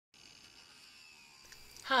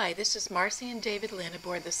Hi, this is Marcy and David Lynn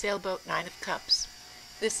aboard the sailboat Nine of Cups.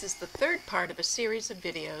 This is the third part of a series of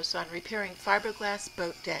videos on repairing fiberglass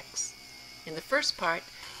boat decks. In the first part,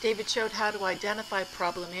 David showed how to identify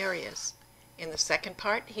problem areas. In the second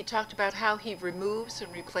part, he talked about how he removes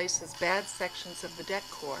and replaces bad sections of the deck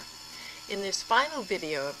core. In this final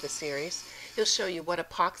video of the series, he'll show you what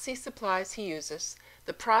epoxy supplies he uses,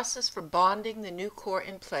 the process for bonding the new core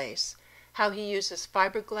in place, how he uses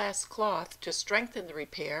fiberglass cloth to strengthen the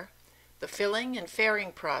repair, the filling and fairing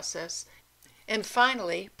process, and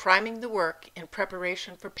finally, priming the work in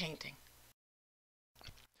preparation for painting.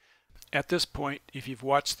 At this point, if you've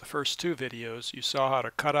watched the first two videos, you saw how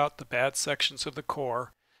to cut out the bad sections of the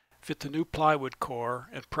core, fit the new plywood core,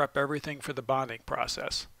 and prep everything for the bonding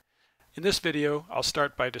process. In this video, I'll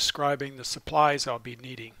start by describing the supplies I'll be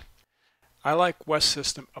needing. I like West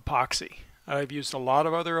System epoxy. I've used a lot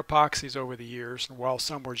of other epoxies over the years, and while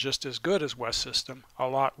some were just as good as West System, a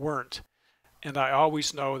lot weren't. And I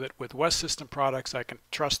always know that with West System products I can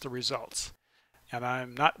trust the results. And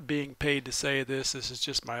I'm not being paid to say this is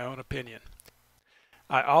just my own opinion.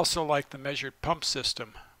 I also like the measured pump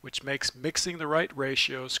system, which makes mixing the right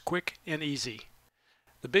ratios quick and easy.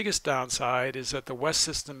 The biggest downside is that the West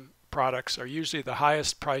System products are usually the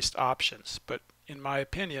highest priced options, but in my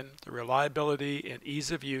opinion, the reliability and ease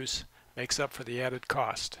of use makes up for the added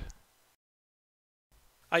cost.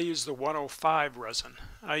 I use the 105 resin.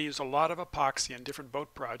 I use a lot of epoxy in different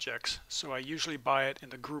boat projects, so I usually buy it in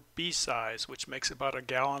the Group B size, which makes about a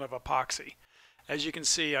gallon of epoxy. As you can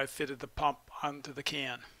see, I fitted the pump onto the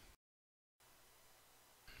can.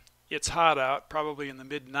 It's hot out, probably in the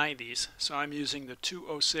mid-90s, so I'm using the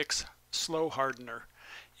 206 slow hardener.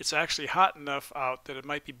 It's actually hot enough out that it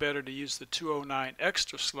might be better to use the 209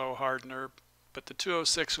 extra slow hardener, but the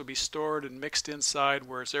 206 will be stored and mixed inside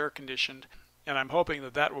where it's air conditioned, and I'm hoping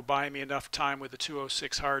that that will buy me enough time with the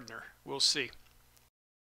 206 hardener. We'll see.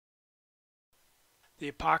 The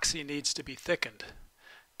epoxy needs to be thickened.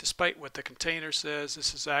 Despite what the container says,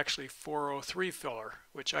 this is actually 403 filler,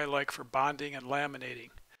 which I like for bonding and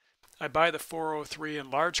laminating. I buy the 403 in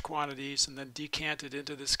large quantities and then decant it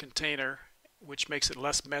into this container, which makes it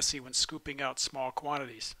less messy when scooping out small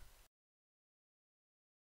quantities.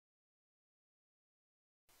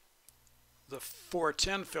 The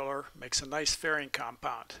 410 filler makes a nice fairing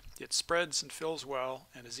compound. It spreads and fills well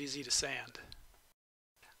and is easy to sand.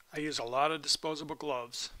 I use a lot of disposable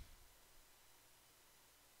gloves,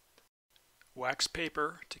 wax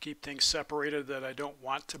paper to keep things separated that I don't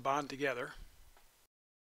want to bond together,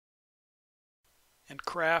 and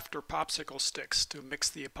craft or popsicle sticks to mix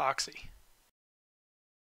the epoxy.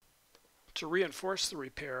 To reinforce the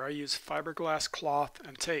repair, I use fiberglass cloth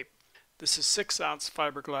and tape. This is 6-ounce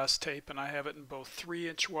fiberglass tape, and I have it in both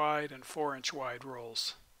 3-inch wide and 4-inch wide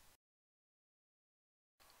rolls.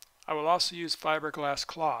 I will also use fiberglass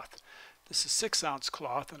cloth. This is 6-ounce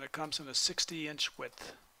cloth, and it comes in a 60-inch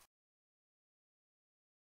width.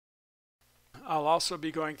 I'll also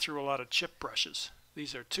be going through a lot of chip brushes.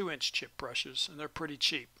 These are 2-inch chip brushes, and they're pretty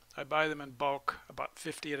cheap. I buy them in bulk, about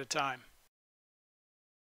 50 at a time.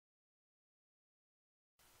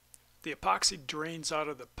 The epoxy drains out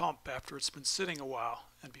of the pump after it's been sitting a while,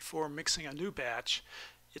 and before mixing a new batch,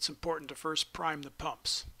 it's important to first prime the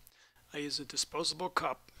pumps. I use a disposable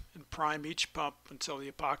cup and prime each pump until the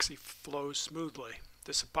epoxy flows smoothly.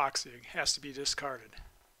 This epoxy has to be discarded.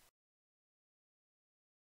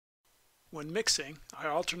 When mixing, I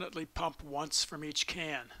alternately pump once from each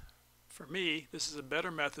can. For me, this is a better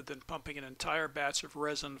method than pumping an entire batch of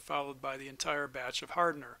resin followed by the entire batch of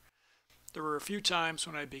hardener. There were a few times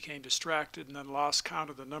when I became distracted and then lost count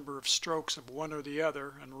of the number of strokes of one or the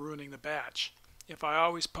other and ruining the batch. If I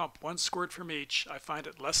always pump one squirt from each, I find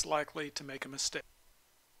it less likely to make a mistake.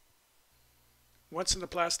 Once in the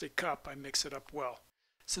plastic cup, I mix it up well.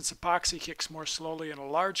 Since epoxy kicks more slowly in a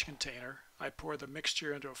large container, I pour the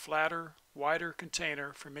mixture into a flatter, wider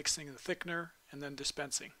container for mixing the thickener and then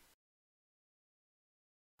dispensing.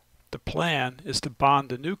 The plan is to bond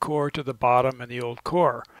the new core to the bottom and the old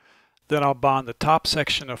core. Then I'll bond the top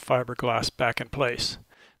section of fiberglass back in place.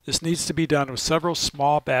 This needs to be done with several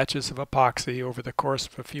small batches of epoxy over the course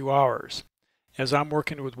of a few hours. As I'm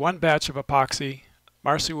working with one batch of epoxy,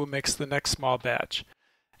 Marcy will mix the next small batch.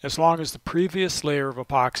 As long as the previous layer of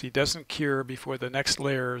epoxy doesn't cure before the next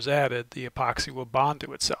layer is added, the epoxy will bond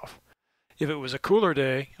to itself. If it was a cooler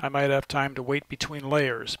day, I might have time to wait between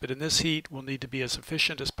layers, but in this heat we'll need to be as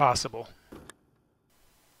efficient as possible.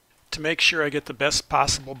 To make sure I get the best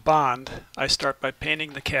possible bond, I start by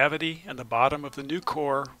painting the cavity and the bottom of the new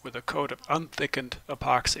core with a coat of unthickened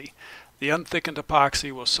epoxy. The unthickened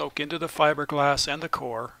epoxy will soak into the fiberglass and the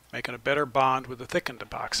core, making a better bond with the thickened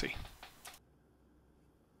epoxy.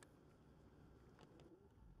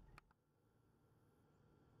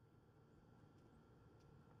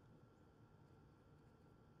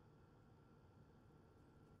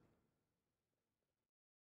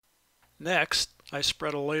 Next, I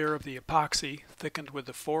spread a layer of the epoxy thickened with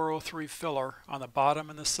the 403 filler on the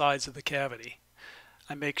bottom and the sides of the cavity.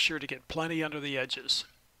 I make sure to get plenty under the edges.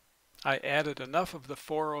 I added enough of the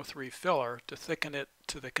 403 filler to thicken it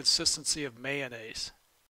to the consistency of mayonnaise.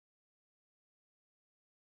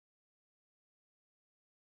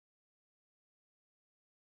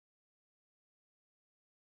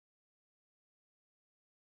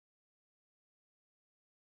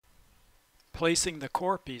 Placing the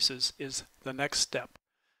core pieces is the next step.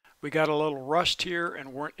 We got a little rushed here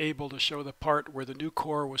and weren't able to show the part where the new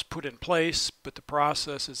core was put in place, but the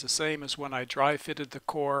process is the same as when I dry fitted the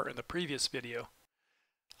core in the previous video.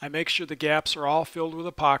 I make sure the gaps are all filled with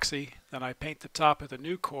epoxy, then I paint the top of the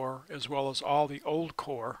new core as well as all the old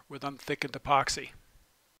core with unthickened epoxy.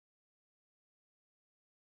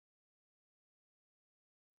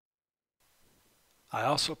 I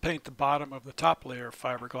also paint the bottom of the top layer of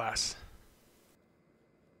fiberglass.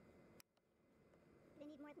 Do they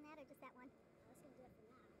need more than that or just that one? Let's do it for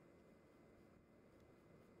now.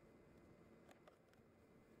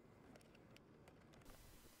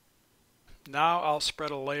 Now I'll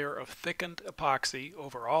spread a layer of thickened epoxy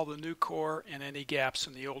over all the new core and any gaps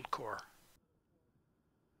in the old core.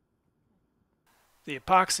 The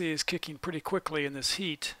epoxy is kicking pretty quickly in this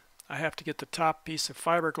heat. I have to get the top piece of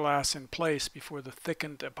fiberglass in place before the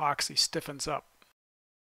thickened epoxy stiffens up.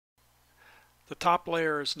 The top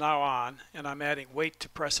layer is now on, and I'm adding weight to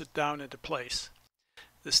press it down into place.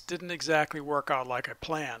 This didn't exactly work out like I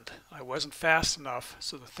planned. I wasn't fast enough,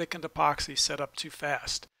 so the thickened epoxy set up too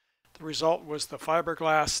fast. The result was the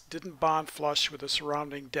fiberglass didn't bond flush with the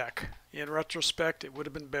surrounding deck. In retrospect, it would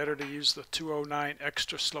have been better to use the 209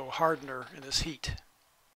 extra slow hardener in this heat.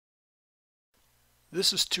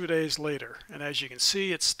 This is 2 days later, and as you can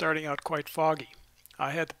see, it's starting out quite foggy.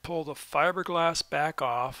 I had to pull the fiberglass back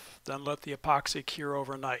off, then let the epoxy cure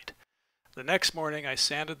overnight. The next morning I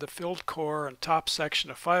sanded the filled core and top section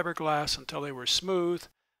of fiberglass until they were smooth,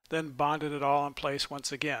 then bonded it all in place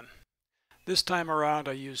once again. This time around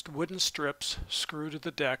I used wooden strips screwed to the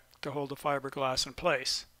deck to hold the fiberglass in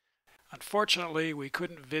place. Unfortunately, we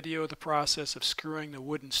couldn't video the process of screwing the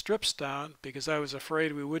wooden strips down because I was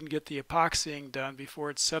afraid we wouldn't get the epoxying done before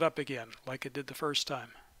it's set up again, like it did the first time.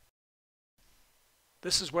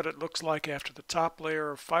 This is what it looks like after the top layer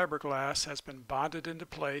of fiberglass has been bonded into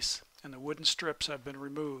place and the wooden strips have been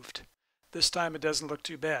removed. This time it doesn't look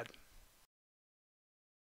too bad.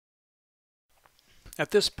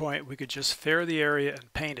 At this point we could just fair the area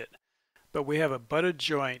and paint it, but we have a butted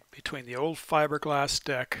joint between the old fiberglass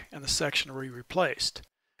deck and the section we replaced.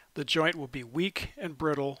 The joint will be weak and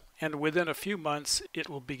brittle, and within a few months it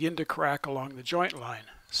will begin to crack along the joint line,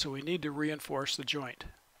 so we need to reinforce the joint.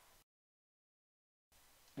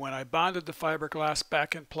 When I bonded the fiberglass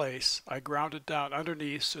back in place, I ground it down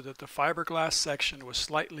underneath so that the fiberglass section was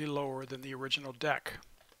slightly lower than the original deck.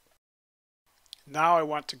 Now I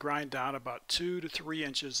want to grind down about 2 to 3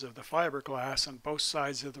 inches of the fiberglass on both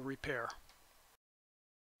sides of the repair.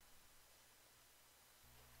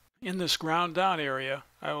 In this ground down area,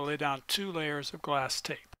 I will lay down 2 layers of glass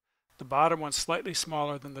tape, the bottom one slightly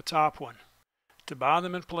smaller than the top one. To bond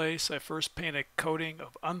them in place, I first paint a coating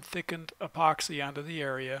of unthickened epoxy onto the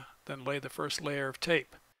area, then lay the first layer of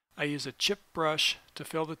tape. I use a chip brush to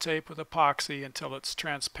fill the tape with epoxy until it's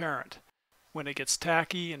transparent. When it gets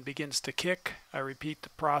tacky and begins to kick, I repeat the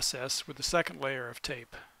process with the second layer of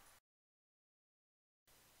tape.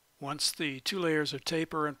 Once the 2 layers of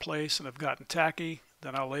tape are in place and have gotten tacky,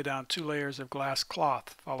 then I'll lay down 2 layers of glass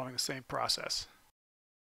cloth following the same process.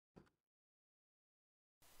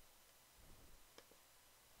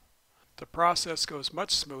 The process goes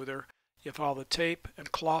much smoother if all the tape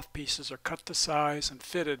and cloth pieces are cut to size and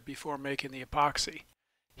fitted before making the epoxy.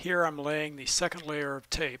 Here I'm laying the second layer of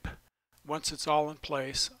tape. Once it's all in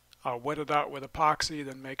place, I'll wet it out with epoxy,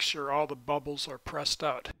 then make sure all the bubbles are pressed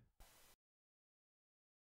out.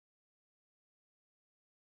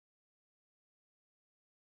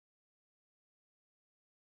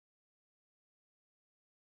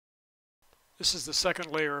 This is the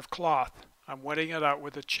second layer of cloth. I'm wetting it out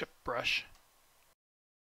with a chip brush.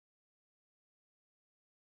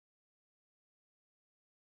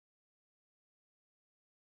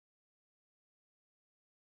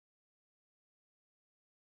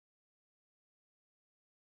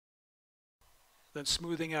 Then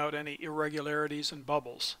smoothing out any irregularities and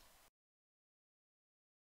bubbles.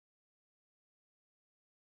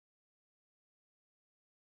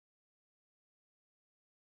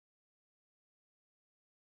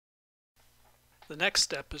 The next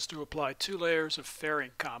step is to apply 2 layers of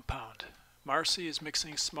fairing compound. Marcy is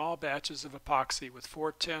mixing small batches of epoxy with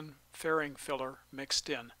 410 fairing filler mixed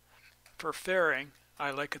in. For fairing,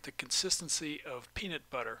 I like it the consistency of peanut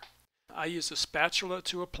butter. I use a spatula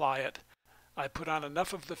to apply it. I put on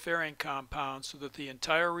enough of the fairing compound so that the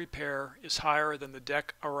entire repair is higher than the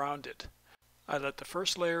deck around it. I let the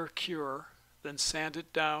first layer cure, then sand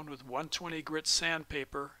it down with 120 grit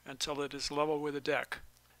sandpaper until it is level with the deck.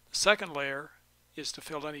 The second layer is to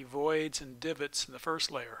fill any voids and divots in the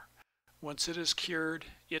first layer. Once it is cured,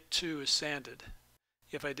 it too is sanded.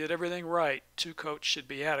 If I did everything right, 2 coats should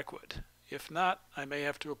be adequate. If not, I may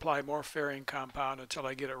have to apply more fairing compound until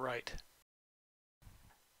I get it right.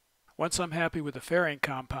 Once I'm happy with the fairing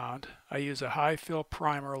compound, I use a high fill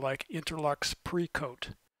primer like Interlux Pre-Coat.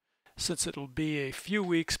 Since it will be a few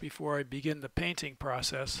weeks before I begin the painting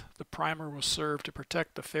process, the primer will serve to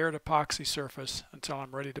protect the faired epoxy surface until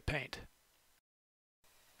I'm ready to paint.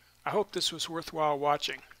 I hope this was worthwhile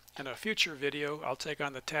watching. In a future video, I'll take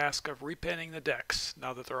on the task of repainting the decks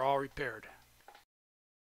now that they're all repaired.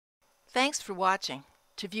 Thanks for watching.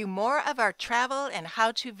 To view more of our travel and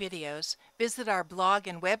how-to videos, visit our blog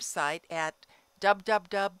and website at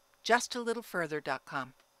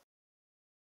www.justtalittlefurther.com.